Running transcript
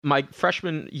My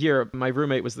freshman year, my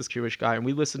roommate was this Jewish guy, and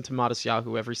we listened to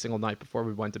Matisyahu every single night before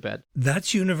we went to bed.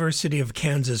 That's University of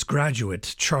Kansas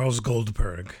graduate Charles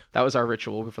Goldberg. That was our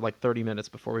ritual for like 30 minutes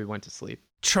before we went to sleep.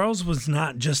 Charles was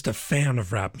not just a fan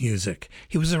of rap music.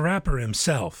 He was a rapper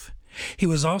himself. He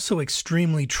was also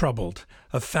extremely troubled,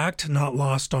 a fact not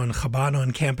lost on Chabad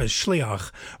on-campus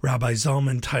shliach, Rabbi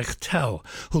Zalman Tiechtel,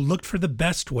 who looked for the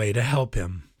best way to help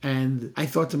him. And I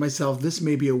thought to myself, this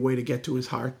may be a way to get to his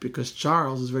heart, because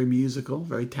Charles is very musical,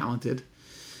 very talented.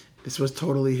 This was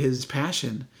totally his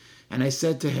passion. And I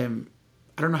said to him,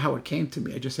 I don't know how it came to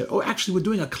me. I just said, actually, we're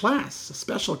doing a class, a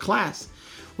special class,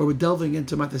 where we're delving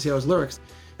into Matisyahu's lyrics.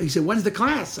 And he said, when's the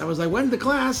class? I was like, when's the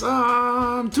class?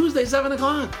 Tuesday, 7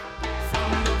 o'clock.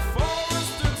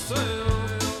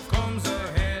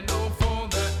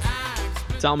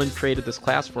 Zalman created this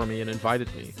class for me and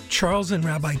invited me. Charles and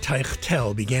Rabbi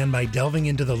Tiechtel began by delving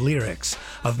into the lyrics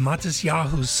of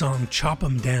Matisyahu's song Chop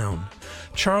 'Em Down.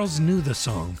 Charles knew the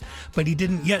song, but he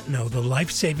didn't yet know the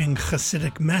life-saving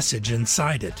Hasidic message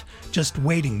inside it, just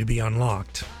waiting to be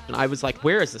unlocked. And I was like,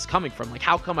 where is this coming from? Like,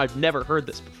 how come I've never heard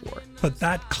this before? But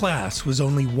that class was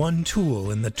only one tool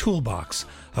in the toolbox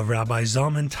of Rabbi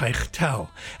Zalman Tiechtel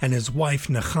and his wife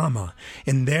Nechama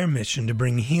in their mission to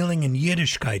bring healing and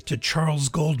Yiddishkeit to Charles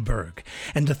Goldberg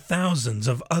and to thousands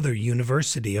of other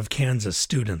University of Kansas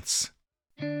students.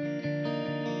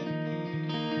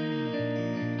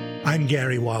 I'm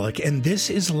Gary Wallach, and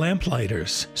this is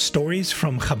Lamplighters, stories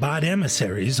from Chabad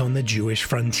emissaries on the Jewish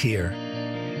frontier.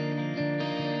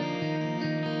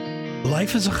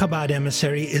 Life as a Chabad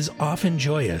emissary is often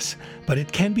joyous, but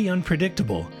it can be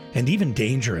unpredictable and even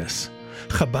dangerous.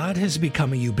 Chabad has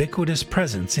become a ubiquitous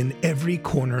presence in every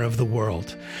corner of the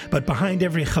world. But behind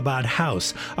every Chabad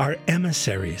house are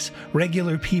emissaries,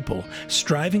 regular people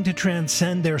striving to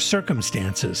transcend their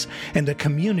circumstances, and a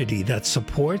community that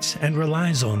supports and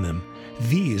relies on them.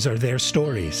 These are their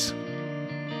stories.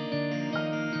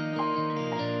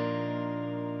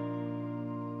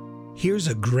 Here's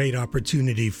a great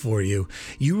opportunity for you.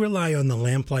 You rely on the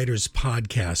Lamplighters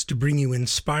podcast to bring you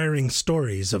inspiring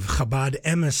stories of Chabad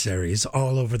emissaries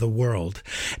all over the world.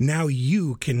 Now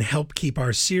you can help keep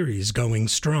our series going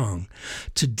strong.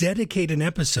 To dedicate an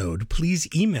episode, please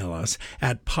email us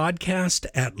at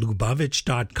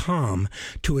podcast@lubavitch.com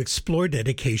to explore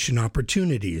dedication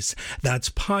opportunities.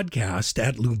 That's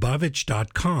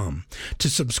podcast@lubavitch.com. To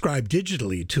subscribe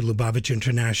digitally to Lubavitch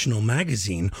International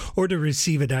Magazine or to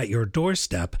receive it at your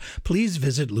doorstep, please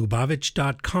visit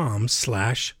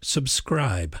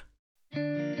lubavitch.com/subscribe.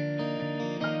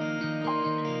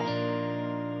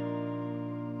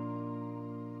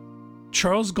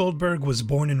 Charles Goldberg was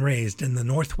born and raised in the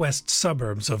northwest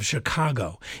suburbs of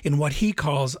Chicago in what he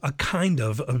calls a kind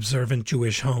of observant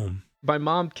Jewish home. My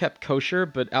mom kept kosher,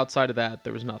 but outside of that,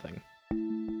 there was nothing.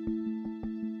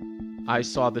 I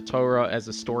saw the Torah as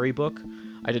a storybook.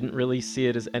 I didn't really see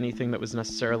it as anything that was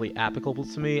necessarily applicable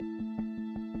to me.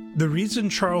 The reason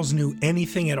Charles knew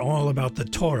anything at all about the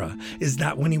Torah is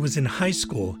that when he was in high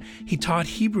school, he taught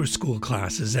Hebrew school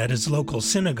classes at his local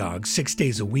synagogue 6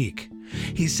 days a week.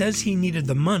 He says he needed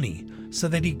the money so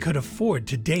that he could afford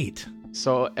to date.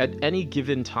 So at any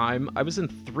given time, I was in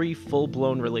 3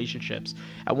 full-blown relationships.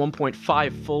 At one point,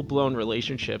 5 full-blown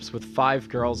relationships with 5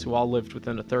 girls who all lived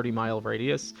within a 30-mile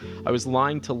radius. I was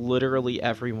lying to literally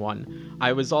everyone.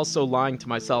 I was also lying to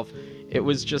myself. It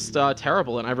was just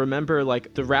terrible. And I remember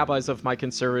like the rabbis of my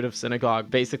conservative synagogue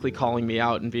basically calling me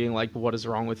out and being like, what is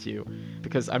wrong with you?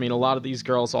 Because, I mean, a lot of these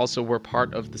girls also were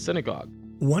part of the synagogue.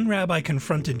 One rabbi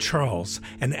confronted Charles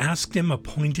and asked him a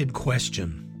pointed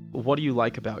question. What do you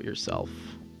like about yourself?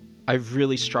 I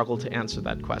really struggled to answer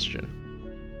that question.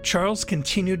 Charles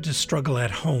continued to struggle at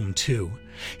home, too.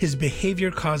 His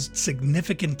behavior caused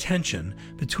significant tension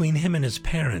between him and his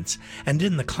parents and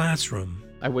in the classroom.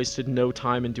 I wasted no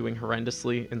time in doing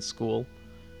horrendously in school.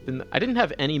 And I didn't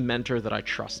have any mentor that I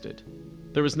trusted.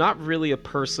 There was not really a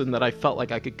person that I felt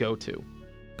like I could go to.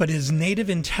 But his native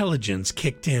intelligence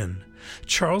kicked in.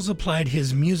 Charles applied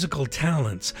his musical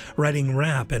talents, writing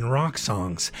rap and rock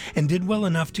songs, and did well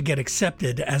enough to get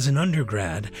accepted as an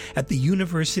undergrad at the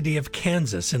University of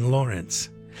Kansas in Lawrence.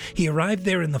 He arrived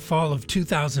there in the fall of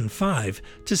 2005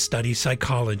 to study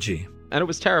psychology. And it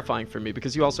was terrifying for me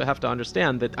because you also have to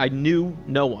understand that I knew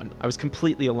no one. I was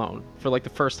completely alone for like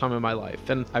the first time in my life,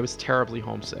 and I was terribly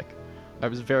homesick. I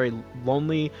was very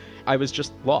lonely. I was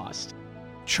just lost.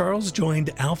 Charles joined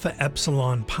Alpha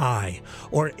Epsilon Pi,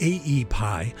 or AE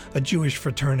Pi, a Jewish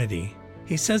fraternity.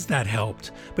 He says that helped,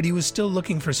 but he was still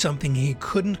looking for something he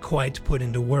couldn't quite put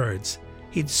into words.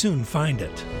 He'd soon find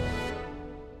it.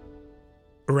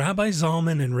 Rabbi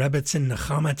Zalman and Rebbetzin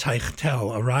Nechama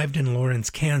Tiechtel arrived in Lawrence,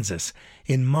 Kansas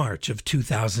in March of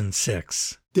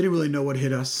 2006. Didn't really know what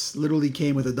hit us. Literally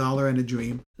came with $1 and a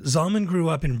dream. Zalman grew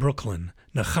up in Brooklyn,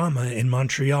 Nechama in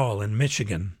Montreal and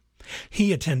Michigan.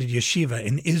 He attended yeshiva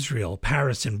in Israel,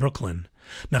 Paris, and Brooklyn.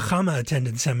 Nechama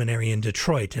attended seminary in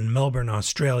Detroit and Melbourne,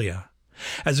 Australia.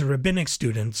 As a rabbinic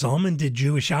student, Zalman did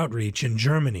Jewish outreach in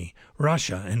Germany,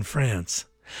 Russia, and France.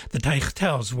 The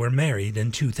Teichtels were married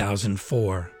in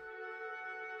 2004.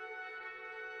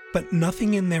 But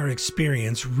nothing in their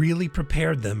experience really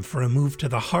prepared them for a move to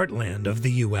the heartland of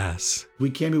the U.S. We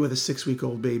came here with a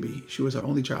 6-week-old baby. She was our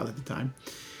only child at the time.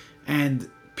 And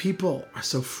people are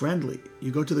so friendly.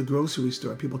 You go to the grocery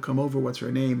store, people come over, what's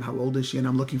her name, how old is she? And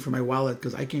I'm looking for my wallet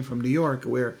because I came from New York,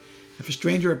 where if a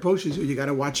stranger approaches you, you got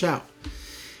to watch out.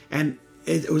 And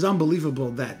it was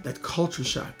unbelievable, that culture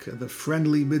shock, the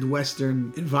friendly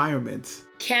Midwestern environment.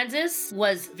 Kansas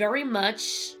was very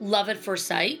much love at first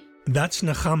sight. That's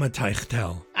Nechama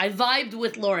Tiechtel. I vibed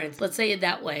with Lawrence, let's say it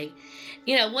that way.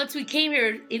 Once we came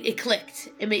here, it clicked.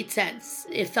 It made sense.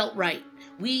 It felt right.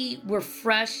 We were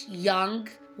fresh, young.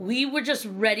 We were just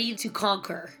ready to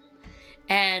conquer.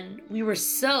 And we were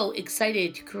so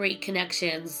excited to create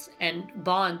connections and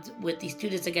bond with these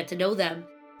students and get to know them.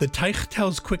 The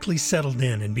Teichtels quickly settled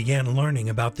in and began learning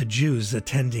about the Jews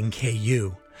attending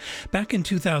KU. Back in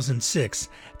 2006,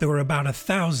 there were about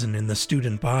 1,000 in the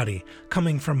student body,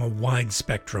 coming from a wide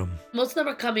spectrum. Most of them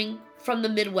are coming from the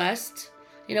Midwest.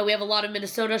 We have a lot of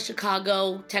Minnesota,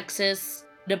 Chicago, Texas,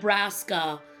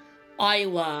 Nebraska,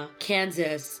 Iowa,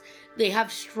 Kansas. They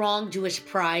have strong Jewish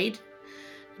pride,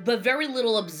 but very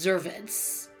little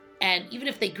observance. And even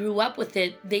if they grew up with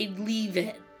it, they leave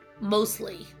it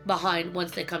mostly behind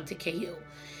once they come to KU.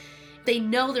 They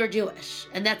know they're Jewish,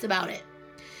 and that's about it.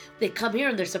 They come here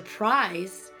and they're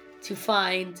surprised to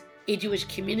find a Jewish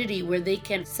community where they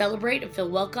can celebrate and feel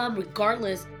welcome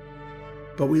regardless.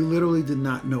 But we literally did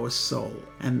not know a soul,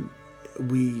 and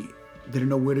we didn't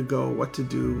know where to go, what to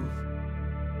do.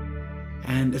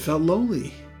 And it felt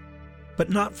lonely. But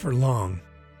not for long.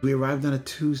 We arrived on a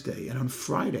Tuesday, and on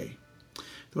Friday,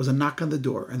 there was a knock on the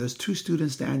door, and there's 2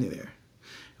 students standing there.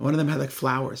 And one of them had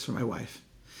flowers for my wife.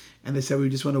 And they said, we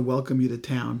just want to welcome you to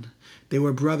town. They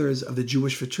were brothers of the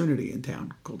Jewish fraternity in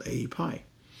town called A.E. Pi.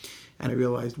 And I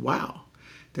realized, wow,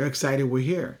 they're excited we're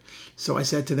here. So I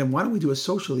said to them, why don't we do a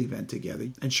social event together?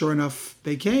 And sure enough,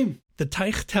 they came. The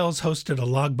Teichtels hosted a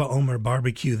Lag BaOmer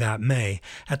barbecue that May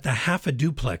at the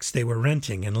half-a-duplex they were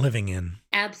renting and living in.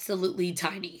 Absolutely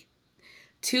tiny.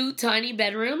 2 tiny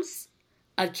bedrooms,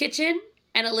 a kitchen,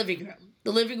 and a living room.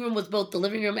 The living room was both the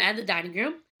living room and the dining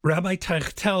room. Rabbi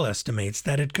Tiechtel estimates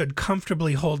that it could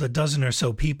comfortably hold a dozen or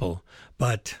so people,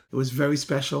 but it was very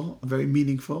special, very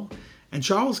meaningful, and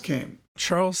Charles came.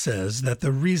 Charles says that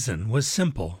the reason was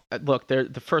simple. Look,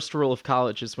 the first rule of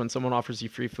college is when someone offers you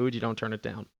free food, you don't turn it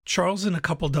down. Charles and a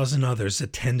couple dozen others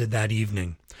attended that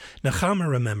evening. Nechama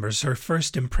remembers her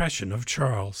first impression of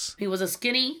Charles. He was a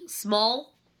skinny,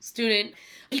 small student.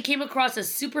 He came across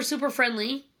as super, super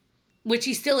friendly, which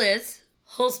he still is.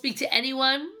 He'll speak to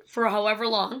anyone for however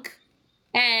long.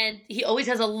 And he always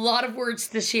has a lot of words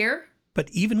to share. But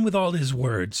even with all his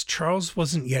words, Charles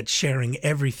wasn't yet sharing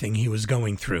everything he was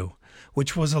going through,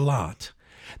 which was a lot.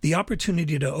 The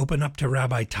opportunity to open up to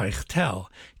Rabbi Tiechtel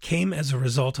came as a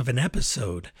result of an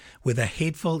episode with a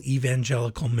hateful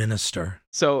evangelical minister.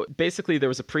 So basically there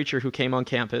was a preacher who came on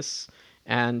campus,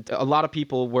 and a lot of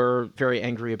people were very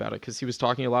angry about it because he was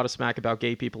talking a lot of smack about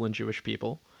gay people and Jewish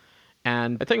people.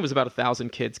 And I think it was about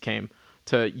 1,000 kids came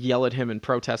to yell at him and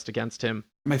protest against him.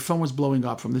 My phone was blowing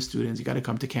up from the students. You got to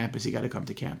come to campus. You got to come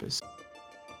to campus.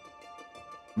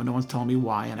 But no one's telling me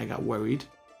why, and I got worried.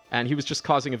 And he was just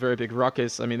causing a very big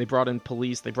ruckus. I mean, they brought in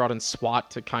police, they brought in SWAT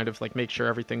to kind of make sure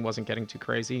everything wasn't getting too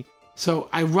crazy. So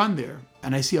I run there,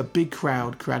 and I see a big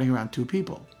crowd crowding around 2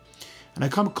 people. And I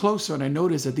come closer, and I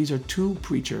notice that these are 2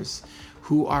 preachers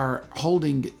who are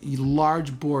holding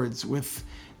large boards with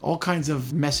all kinds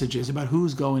of messages about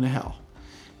who's going to hell.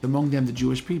 Among them, the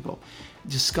Jewish people.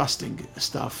 Disgusting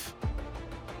stuff.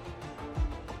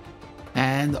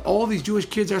 And all these Jewish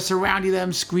kids are surrounding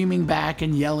them, screaming back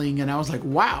and yelling. And I was like,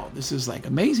 wow, this is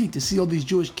amazing to see all these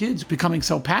Jewish kids becoming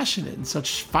so passionate and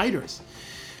such fighters.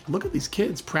 Look at these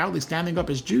kids proudly standing up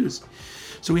as Jews.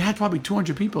 So we had probably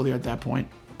 200 people there at that point,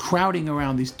 crowding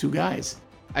around these 2 guys.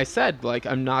 I said,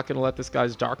 I'm not going to let this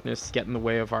guy's darkness get in the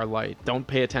way of our light. Don't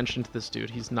pay attention to this dude.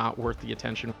 He's not worth the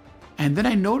attention. And then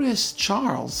I noticed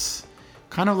Charles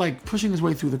kind of pushing his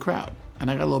way through the crowd.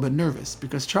 And I got a little bit nervous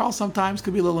because Charles sometimes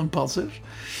could be a little impulsive.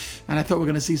 And I thought we were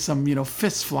going to see some,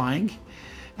 fists flying.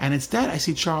 And instead, I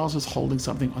see Charles was holding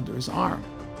something under his arm.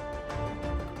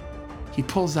 he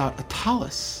pulls out a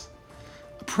tallis,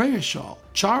 a prayer shawl.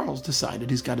 Charles decided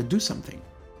he's got to do something.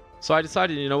 So I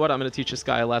decided, you know what, I'm going to teach this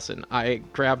guy a lesson. I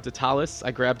grabbed a tallis,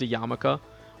 I grabbed a yarmulke,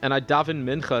 and I davened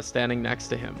mincha standing next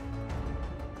to him.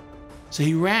 So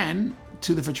he ran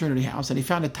to the fraternity house and he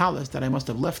found a tallis that I must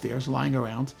have left there, lying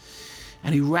around,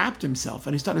 and he wrapped himself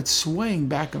and he started swaying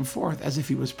back and forth as if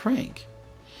he was praying.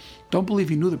 Don't believe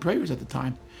he knew the prayers at the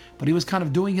time, but he was kind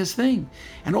of doing his thing.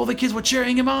 And all the kids were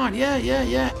cheering him on.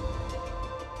 Yeah.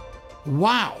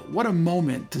 Wow, what a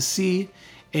moment to see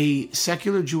a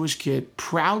secular Jewish kid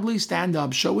proudly stand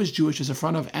up, show his Jewishness in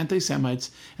front of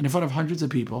anti-Semites and in front of hundreds of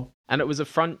people. And it was a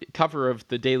front cover of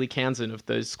the Daily Kansan of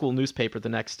the school newspaper the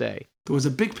next day. There was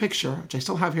a big picture, which I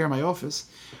still have here in my office,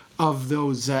 of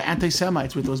those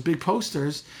anti-Semites with those big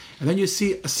posters. And then you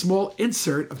see a small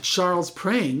insert of Charles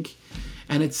praying,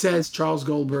 and it says Charles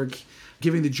Goldberg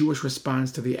giving the Jewish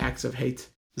response to the acts of hate.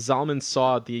 Zalman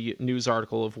saw the news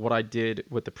article of what I did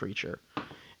with the preacher.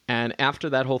 And after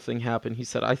that whole thing happened, he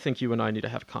said, I think you and I need to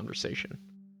have a conversation.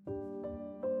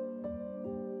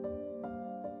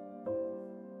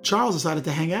 Charles decided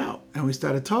to hang out, and we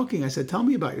started talking. I said, tell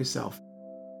me about yourself.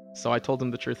 So I told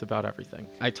him the truth about everything.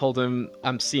 I told him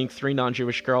I'm seeing 3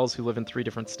 non-Jewish girls who live in 3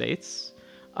 different states.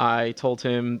 I told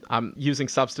him I'm using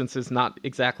substances not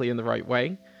exactly in the right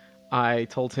way. I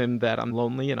told him that I'm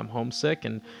lonely and I'm homesick,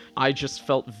 and I just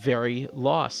felt very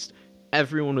lost.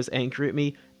 Everyone was angry at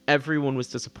me. Everyone was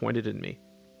disappointed in me.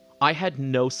 I had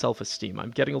no self-esteem.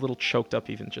 I'm getting a little choked up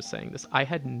even just saying this. I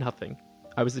had nothing.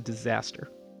 I was a disaster.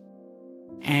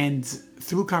 And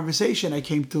through conversation, I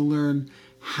came to learn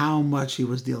how much he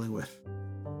was dealing with.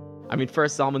 I mean,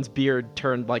 first Zalman's beard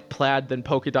turned like plaid, then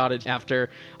polka dotted after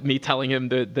me telling him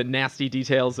the nasty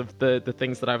details of the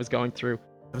things that I was going through.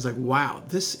 I was like, wow,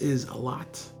 this is a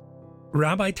lot.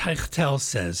 Rabbi Tiechtel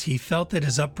says he felt that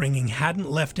his upbringing hadn't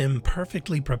left him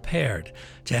perfectly prepared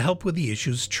to help with the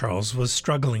issues Charles was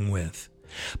struggling with.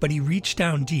 But he reached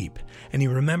down deep, and he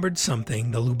remembered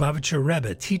something the Lubavitcher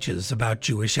Rebbe teaches about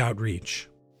Jewish outreach.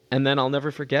 And then I'll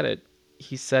never forget it.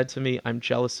 He said to me, I'm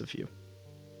jealous of you.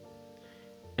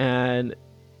 And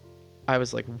I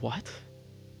was like, what?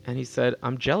 And he said,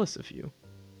 I'm jealous of you.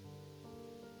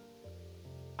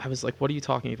 I was like, what are you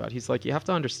talking about? He's like, you have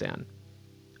to understand.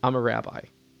 I'm a rabbi.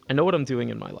 I know what I'm doing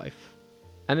in my life.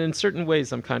 And in certain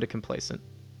ways, I'm kind of complacent.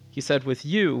 He said, with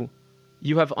you,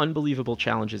 you have unbelievable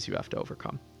challenges you have to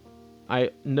overcome.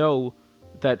 I know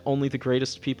that only the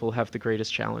greatest people have the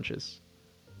greatest challenges.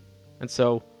 And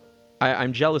so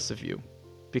I'm jealous of you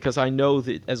because I know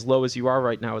that as low as you are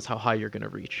right now is how high you're going to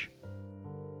reach.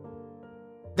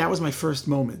 That was my first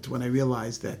moment when I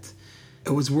realized that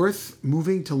it was worth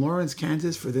moving to Lawrence,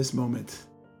 Kansas for this moment.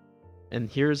 And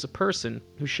here's a person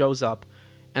who shows up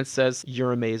and says,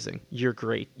 you're amazing, you're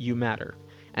great, you matter.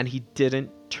 And he didn't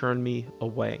turn me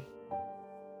away.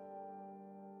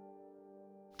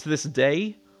 To this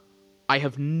day, I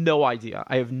have no idea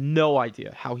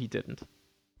how he didn't.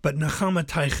 But Nechama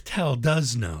Tiechtel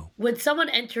does know. When someone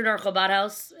entered our Chabad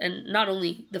house, and not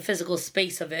only the physical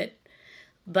space of it,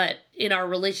 but in our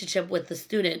relationship with the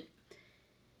student,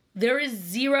 there is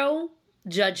zero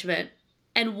judgment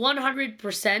and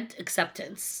 100%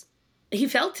 acceptance. He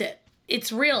felt it.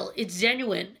 It's real. It's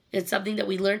genuine. It's something that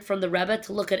we learned from the Rebbe,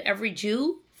 to look at every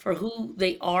Jew for who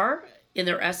they are in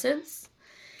their essence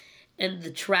and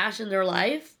the trash in their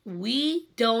life. We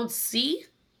don't see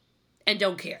and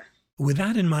don't care. With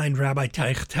that in mind, Rabbi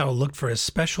Tiechtel looked for a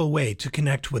special way to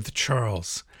connect with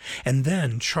Charles. And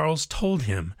then Charles told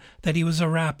him that he was a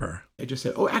rapper. I just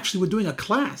said, actually, we're doing a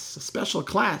class, a special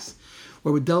class,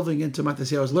 where we're delving into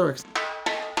Matisyahu's lyrics.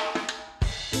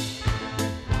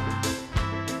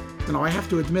 I have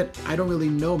to admit, I don't really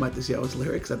know Matisyahu's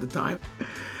lyrics at the time.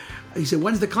 He said,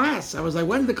 when's the class? I was like,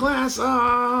 when's the class?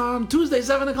 Tuesday,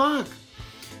 7 o'clock.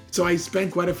 So I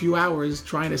spent quite a few hours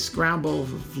trying to scramble,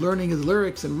 learning his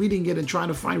lyrics and reading it and trying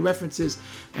to find references.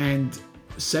 And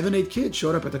 7, 8 kids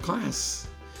showed up at the class.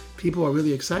 People are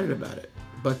really excited about it.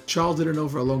 But Charles didn't know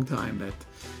for a long time that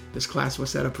this class was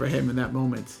set up for him in that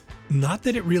moment. Not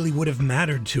that it really would have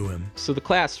mattered to him. So the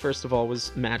class, first of all,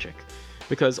 was magic.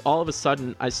 Because all of a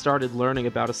sudden, I started learning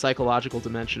about a psychological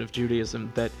dimension of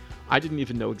Judaism that I didn't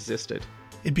even know existed.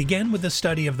 It began with the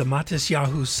study of the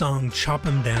Matisyahu song, Chop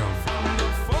 'Em Down.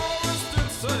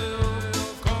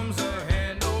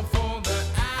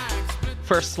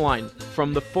 First line,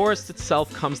 from the forest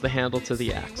itself comes the handle to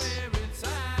the axe.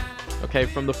 Okay,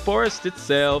 from the forest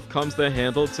itself comes the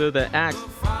handle to the axe.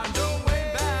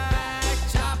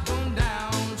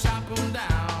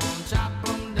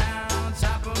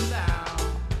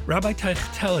 Rabbi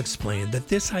Tiechtel explained that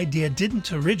this idea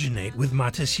didn't originate with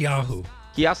Matisyahu.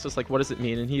 He asked us, like, what does it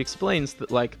mean? And he explains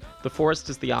that, like, the forest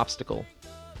is the obstacle.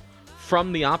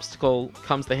 From the obstacle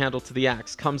comes the handle to the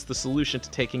axe, comes the solution to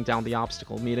taking down the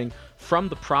obstacle, meaning from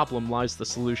the problem lies the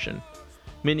solution.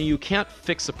 Meaning you can't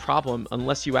fix a problem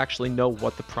unless you actually know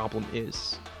what the problem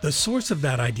is. The source of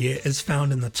that idea is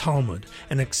found in the Talmud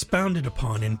and expounded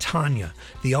upon in Tanya,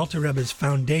 the Alter Rebbe's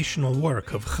foundational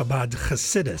work of Chabad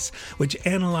Chassidus, which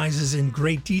analyzes in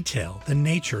great detail the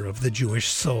nature of the Jewish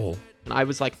soul. And I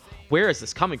was like, where is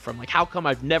this coming from? Like, how come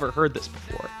I've never heard this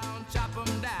before?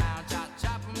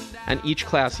 And each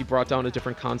class he brought down a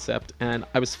different concept, and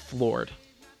I was floored.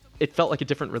 It felt like a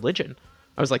different religion.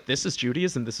 I was like, this is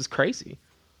Judaism, this is crazy.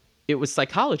 It was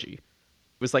psychology.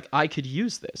 It was like, I could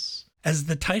use this. As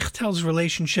the Tiechtel's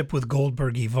relationship with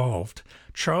Goldberg evolved,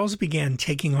 Charles began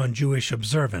taking on Jewish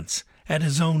observance at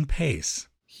his own pace.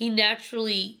 He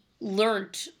naturally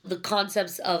learned the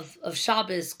concepts of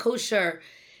Shabbos, kosher,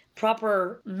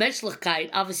 proper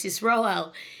menschlichkeit, Avos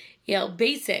Yisrael,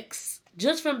 basics,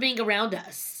 just from being around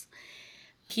us.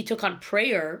 He took on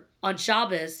prayer on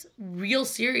Shabbos real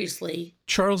seriously.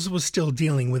 Charles was still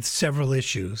dealing with several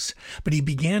issues, but he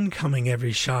began coming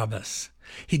every Shabbos.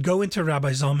 He'd go into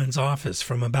Rabbi Zalman's office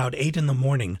from about 8 in the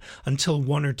morning until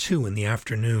 1 or 2 in the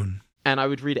afternoon. And I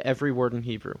would read every word in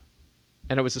Hebrew.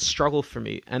 And it was a struggle for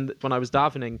me. And when I was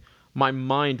davening, my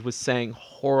mind was saying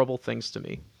horrible things to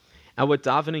me. And what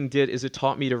davening did is it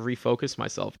taught me to refocus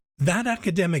myself. That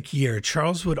academic year,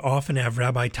 Charles would often have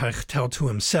Rabbi Tiechtel to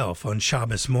himself on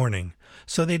Shabbos morning,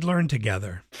 so they'd learn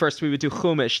together. First we would do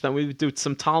Chumash, then we would do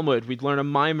some Talmud, we'd learn a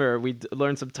mimer, we'd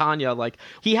learn some Tanya. Like,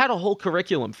 he had a whole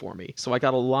curriculum for me, so I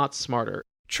got a lot smarter.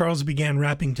 Charles began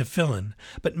rapping tefillin,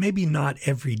 but maybe not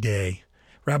every day.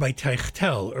 Rabbi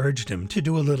Tiechtel urged him to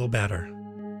do a little better.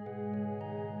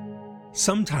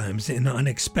 Sometimes in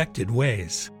unexpected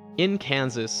ways. In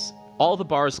Kansas, all the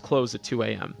bars close at 2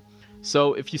 a.m.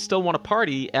 So if you still want to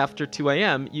party after 2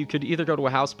 a.m., you could either go to a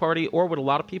house party, or what a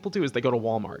lot of people do is they go to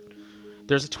Walmart.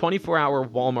 There's a 24-hour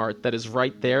Walmart that is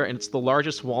right there, and it's the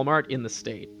largest Walmart in the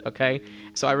state, okay?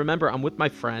 So I remember I'm with my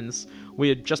friends. We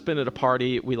had just been at a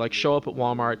party. We, show up at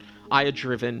Walmart. I had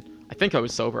driven. I think I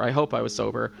was sober. I hope I was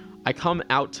sober. I come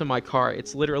out to my car.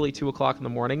 It's literally 2 o'clock in the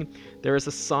morning. There is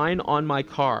a sign on my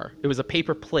car. It was a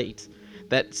paper plate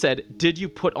that said, "Did you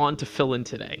put on tefillin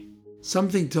today?"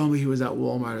 Something told me he was at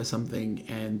Walmart or something,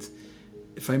 and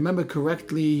if I remember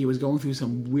correctly, he was going through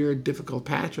some weird, difficult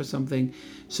patch or something.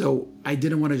 So I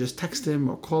didn't want to just text him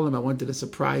or call him. I wanted to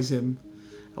surprise him.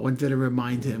 I wanted to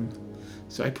remind him.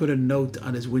 So I put a note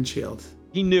on his windshield.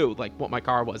 He knew, what my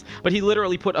car was. But he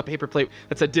literally put a paper plate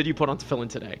that said, "Did you put on tefillin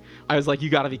today?" I was like,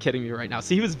 you gotta be kidding me right now.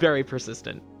 So he was very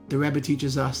persistent. The Rebbe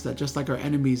teaches us that just like our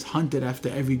enemies hunted after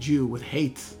every Jew with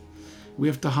hate, we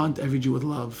have to hunt every Jew with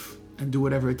love and do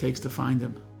whatever it takes to find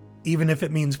him. Even if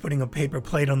it means putting a paper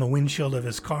plate on the windshield of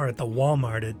his car at the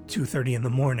Walmart at 2:30 in the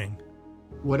morning.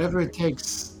 Whatever it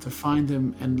takes to find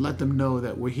him and let them know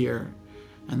that we're here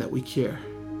and that we care.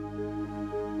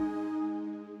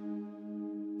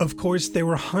 Of course, there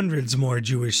were hundreds more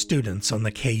Jewish students on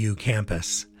the KU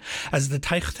campus. As the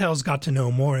Teichtels got to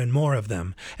know more and more of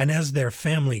them, and as their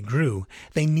family grew,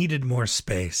 they needed more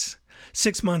space.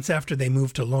 6 months after they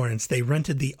moved to Lawrence, they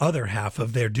rented the other half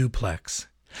of their duplex.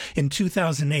 In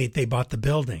 2008, they bought the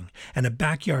building and a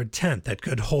backyard tent that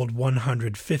could hold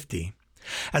 150.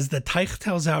 As the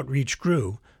Teichtels' outreach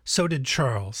grew, so did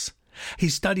Charles. He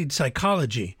studied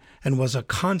psychology and was a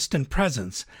constant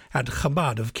presence at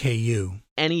Chabad of KU.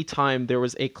 Anytime there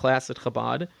was a class at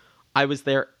Chabad, I was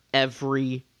there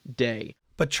every day.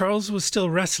 But Charles was still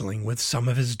wrestling with some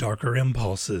of his darker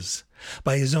impulses.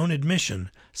 By his own admission,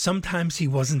 sometimes he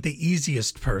wasn't the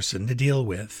easiest person to deal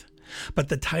with. But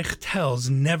the Teichtels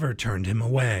never turned him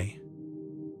away.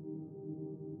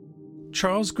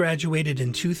 Charles graduated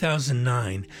in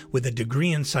 2009 with a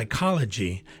degree in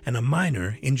psychology and a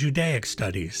minor in Judaic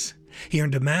studies. He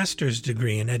earned a master's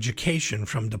degree in education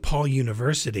from DePaul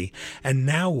University and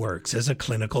now works as a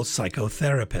clinical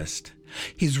psychotherapist.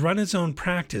 He's run his own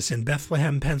practice in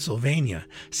Bethlehem, Pennsylvania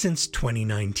since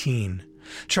 2019.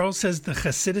 Charles says the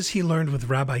Chassidus he learned with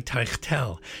Rabbi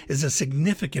Tiechtel is a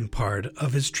significant part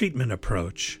of his treatment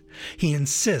approach. He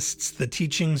insists the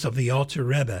teachings of the Alter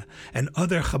Rebbe and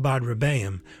other Chabad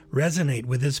Rebbeim resonate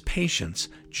with his patients,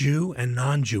 Jew and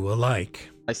non-Jew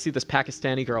alike. I see this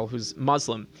Pakistani girl who's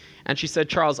Muslim, and she said,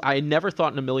 "Charles, I never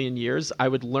thought in a million years I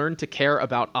would learn to care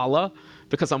about Allah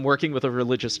because I'm working with a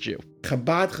religious Jew."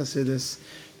 Chabad Chassidus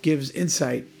gives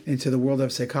insight into the world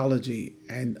of psychology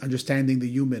and understanding the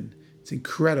human. It's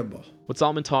incredible. What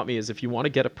Zalman taught me is if you want to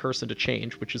get a person to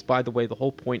change, which is, by the way, the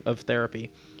whole point of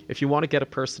therapy, if you want to get a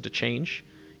person to change,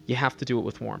 you have to do it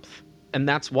with warmth. And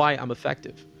that's why I'm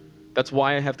effective. That's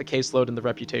why I have the caseload and the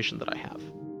reputation that I have.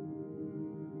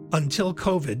 Until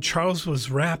COVID, Charles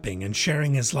was rapping and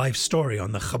sharing his life story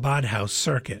on the Chabad House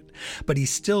circuit, but he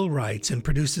still writes and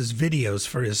produces videos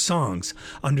for his songs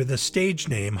under the stage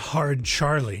name Hard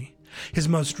Charlie. His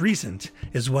most recent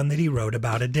is one that he wrote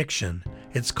about addiction.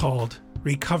 It's called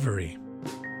Recovery.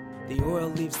 The oil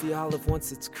leaves the olive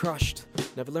once it's crushed.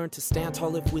 Never learn to stand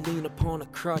tall if we lean upon a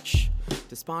crutch.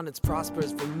 Despondence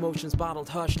prospers from emotions bottled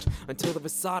hushed, until the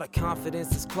facade of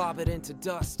confidence is clobbered into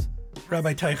dust.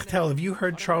 Rabbi Tiechtel, have you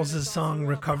heard Charles's song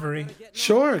Recovery?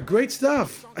 Sure, great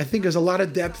stuff. I think there's a lot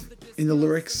of depth in the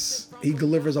lyrics. He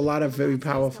delivers a lot of very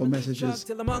powerful messages.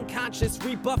 Till I'm unconscious,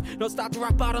 rebuff, no stop,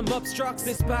 drop, bottom up, struck.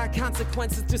 This bad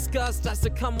consequences discussed. I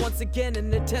succumb once again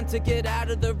in an attempt to get out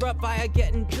of the rut via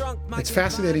getting drunk. It's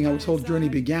fascinating how his whole journey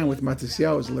began with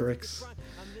Matisyahu's lyrics.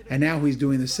 And now he's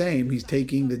doing the same. He's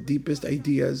taking the deepest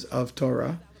ideas of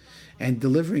Torah and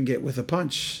delivering it with a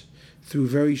punch through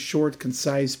very short,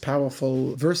 concise,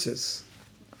 powerful verses.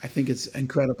 I think it's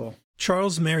incredible.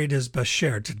 Charles married his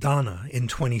Basher to Donna in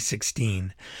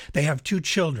 2016. They have 2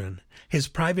 children. His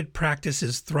private practice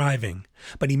is thriving,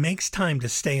 but he makes time to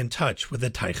stay in touch with the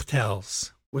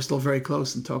Teichtels. We're still very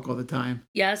close and talk all the time.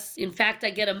 Yes, in fact,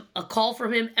 I get a call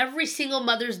from him every single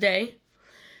Mother's Day,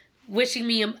 wishing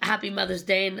me a happy Mother's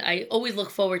Day, and I always look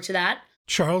forward to that.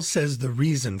 Charles says the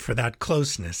reason for that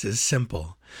closeness is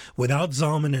simple. Without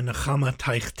Zalman and Nechama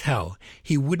Tiechtel,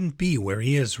 he wouldn't be where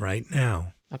he is right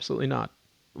now. Absolutely not.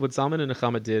 What Zalman and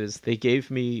Nechama did is they gave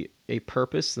me a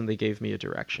purpose and they gave me a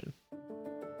direction.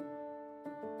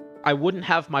 I wouldn't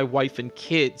have my wife and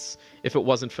kids if it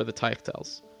wasn't for the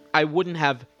Teichtels. I wouldn't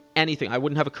have anything. I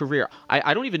wouldn't have a career.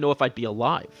 I don't even know if I'd be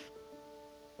alive.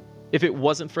 If it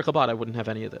wasn't for Chabad, I wouldn't have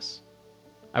any of this.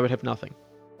 I would have nothing.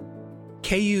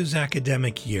 KU's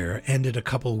academic year ended a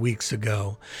couple weeks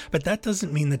ago, but that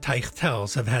doesn't mean the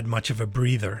Teichtels have had much of a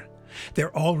breather.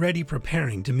 They're already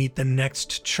preparing to meet the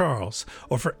next Charles,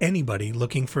 or for anybody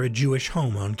looking for a Jewish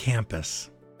home on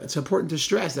campus. It's important to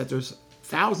stress that there's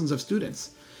thousands of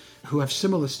students who have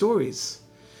similar stories,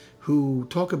 who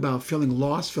talk about feeling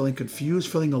lost, feeling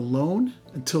confused, feeling alone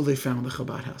until they found the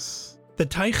Chabad House. The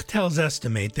Teichtels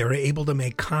estimate they're able to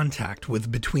make contact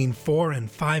with between 400 and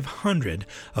 500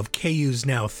 of KU's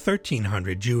now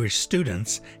 1,300 Jewish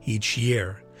students each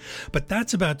year. But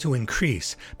that's about to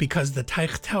increase because the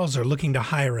Teichtels are looking to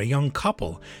hire a young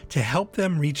couple to help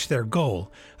them reach their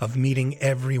goal of meeting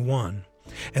everyone.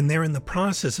 And they're in the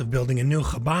process of building a new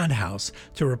Chabad house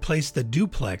to replace the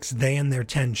duplex they and their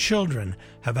 10 children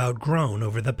have outgrown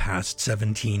over the past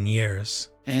 17 years.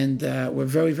 And we're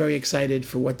very, very excited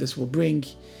for what this will bring.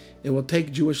 It will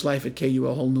take Jewish life at KU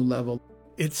a whole new level.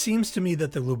 It seems to me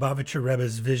that the Lubavitcher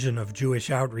Rebbe's vision of Jewish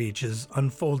outreach is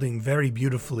unfolding very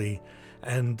beautifully,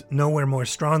 and nowhere more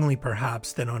strongly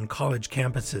perhaps than on college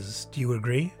campuses. Do you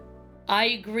agree? I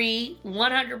agree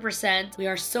 100%. We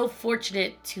are so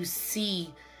fortunate to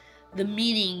see the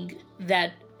meaning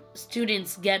that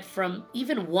students get from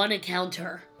even one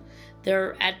encounter.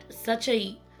 They're at such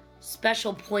a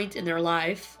special point in their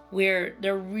life where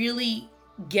they're really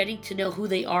getting to know who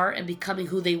they are and becoming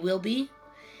who they will be.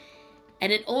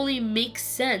 And it only makes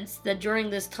sense that during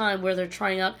this time where they're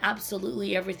trying out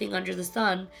absolutely everything under the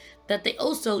sun, that they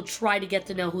also try to get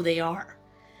to know who they are,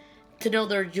 to know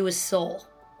their Jewish soul.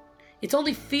 It's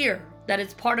only fair that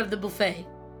it's part of the buffet.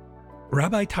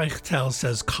 Rabbi Tiechtel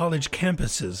says college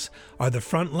campuses are the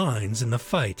front lines in the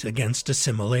fight against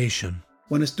assimilation.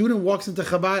 When a student walks into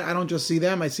Chabad, I don't just see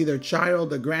them, I see their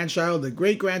child, their grandchild, their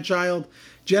great-grandchild,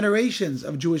 generations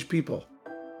of Jewish people.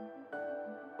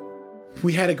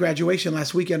 We had a graduation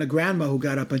last weekend, a grandma who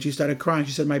got up and she started crying.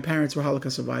 She said, my parents were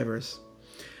Holocaust survivors.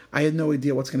 I had no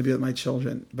idea what's going to be with my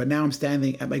children, but now I'm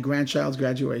standing at my grandchild's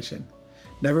graduation,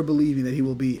 never believing that he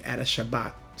will be at a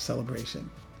Shabbat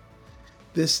celebration.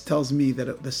 This tells me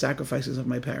that the sacrifices of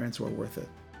my parents were worth it.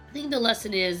 I think the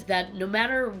lesson is that no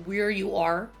matter where you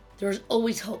are, there's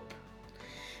always hope.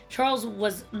 Charles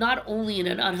was not only in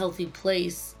an unhealthy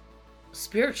place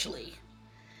spiritually,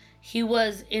 he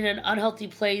was in an unhealthy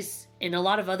place in a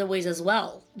lot of other ways as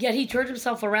well. Yet he turned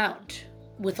himself around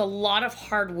with a lot of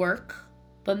hard work,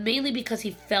 but mainly because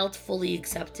he felt fully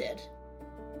accepted.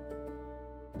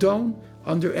 Don't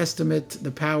underestimate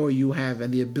the power you have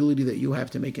and the ability that you have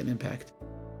to make an impact.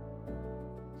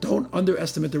 Don't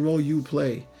underestimate the role you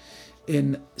play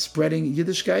in spreading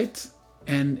Yiddishkeit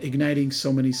and igniting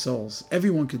so many souls.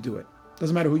 Everyone could do it.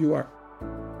 Doesn't matter who you are.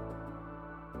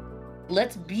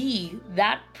 Let's be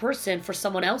that person for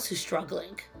someone else who's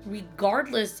struggling,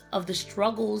 regardless of the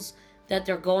struggles that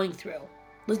they're going through.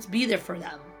 Let's be there for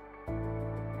them.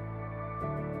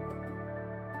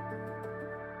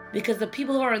 because the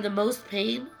people who are in the most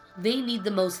pain, they need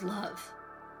the most love.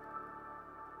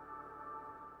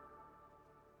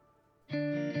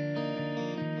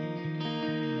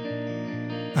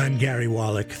 I'm Gary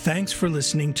Wallach. Thanks for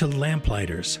listening to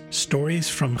Lamplighters, stories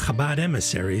from Chabad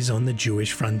emissaries on the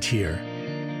Jewish frontier.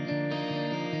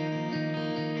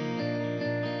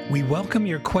 We welcome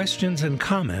your questions and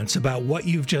comments about what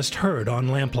you've just heard on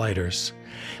Lamplighters.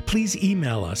 Please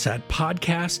email us at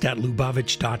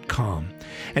podcast@lubavitch.com.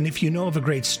 And if you know of a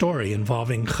great story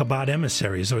involving Chabad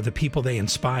emissaries or the people they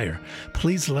inspire,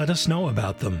 please let us know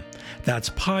about them. That's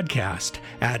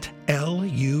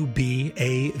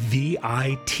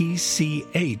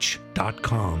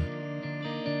podcast@lubavitch.com.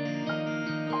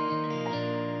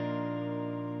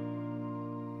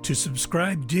 To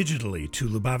subscribe digitally to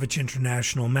Lubavitch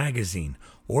International Magazine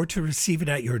or to receive it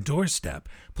at your doorstep,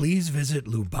 please visit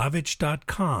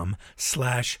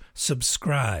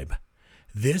lubavitch.com/subscribe.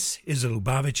 This is a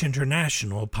Lubavitch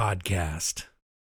International podcast.